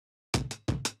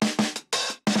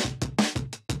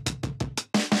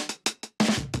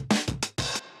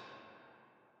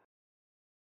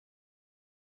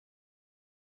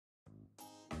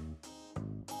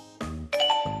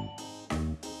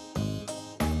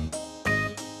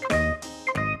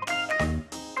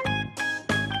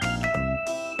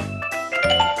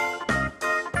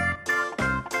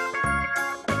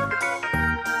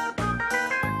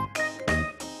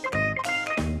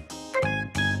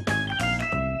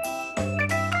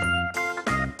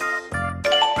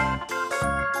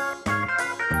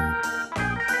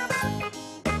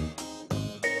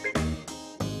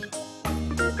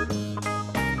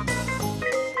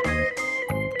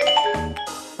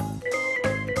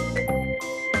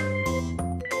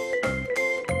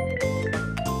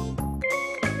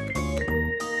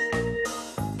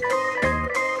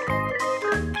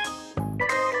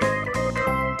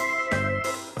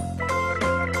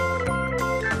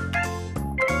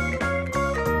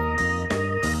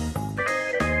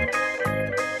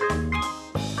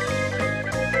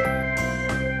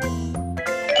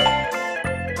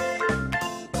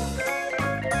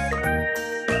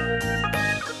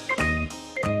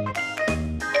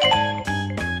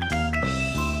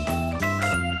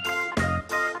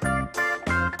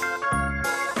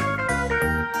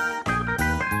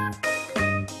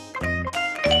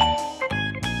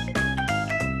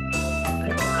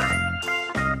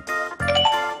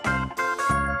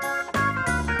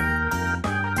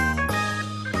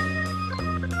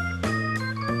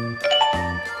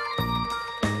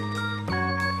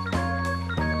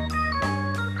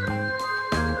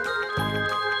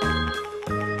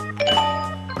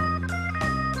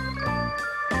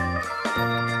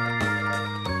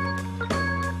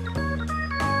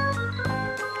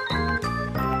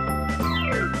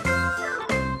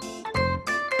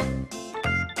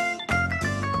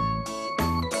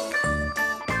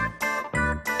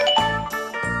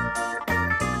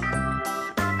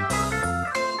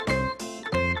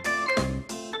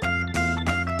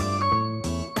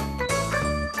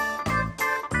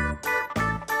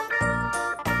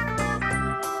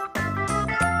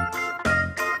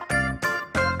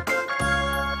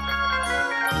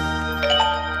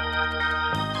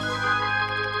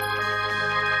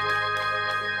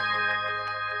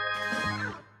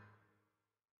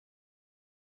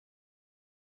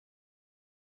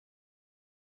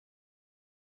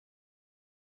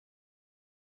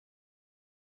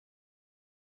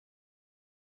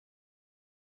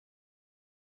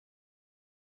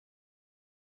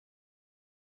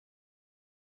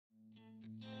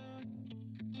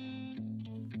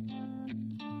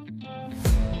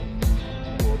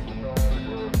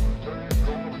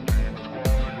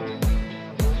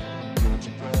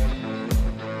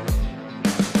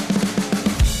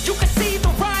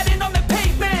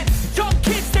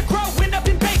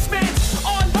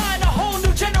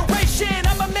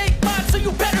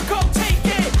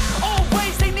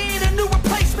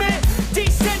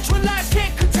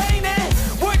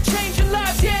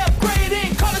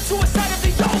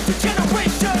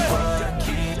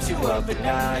up at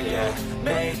night, yeah.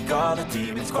 Make all the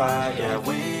demons quiet, yeah.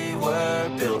 We were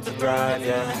built to thrive,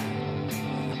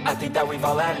 yeah. I think that we've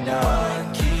all had enough.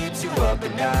 What keeps you up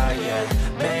at night, yeah.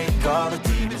 Make all the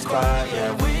demons quiet,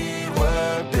 yeah. We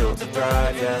were built to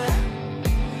thrive, yeah.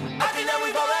 I think that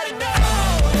we've all had enough.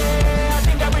 Oh, yeah, I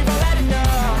think that we've all had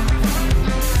enough.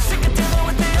 Sick of dealing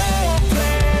with the old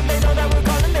plan. They know that we're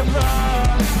calling it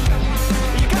wrong.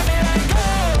 You got me like,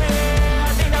 oh, yeah,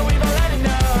 I think that we've all had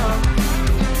enough.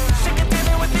 Sick of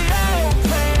dealing with the old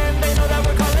plan. They know that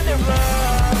we're calling it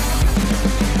wrong.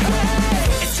 Hey,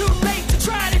 it's too late to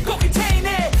try to go contain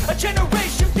it. A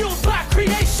generation fueled by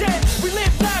creation. We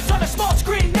live lives on a small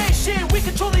screen nation. We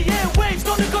control the airwaves,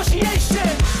 no negotiation.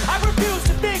 I refuse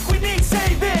to think we need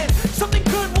saving. Something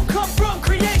good will come from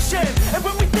creation. And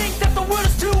when we think that the world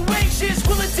is too anxious,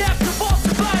 we'll adapt, evolve,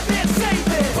 survive, and save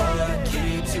it. What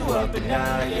keeps you up at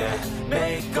night, yeah.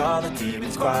 Make all the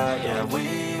demons quiet, yeah.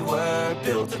 We were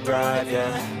built to thrive,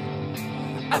 yeah.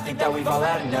 I think that we've all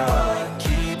had enough. What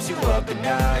keeps you up at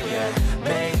night, yeah.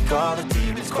 Make all the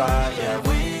demons quiet, yeah.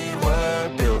 We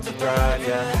were built to thrive,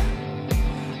 yeah.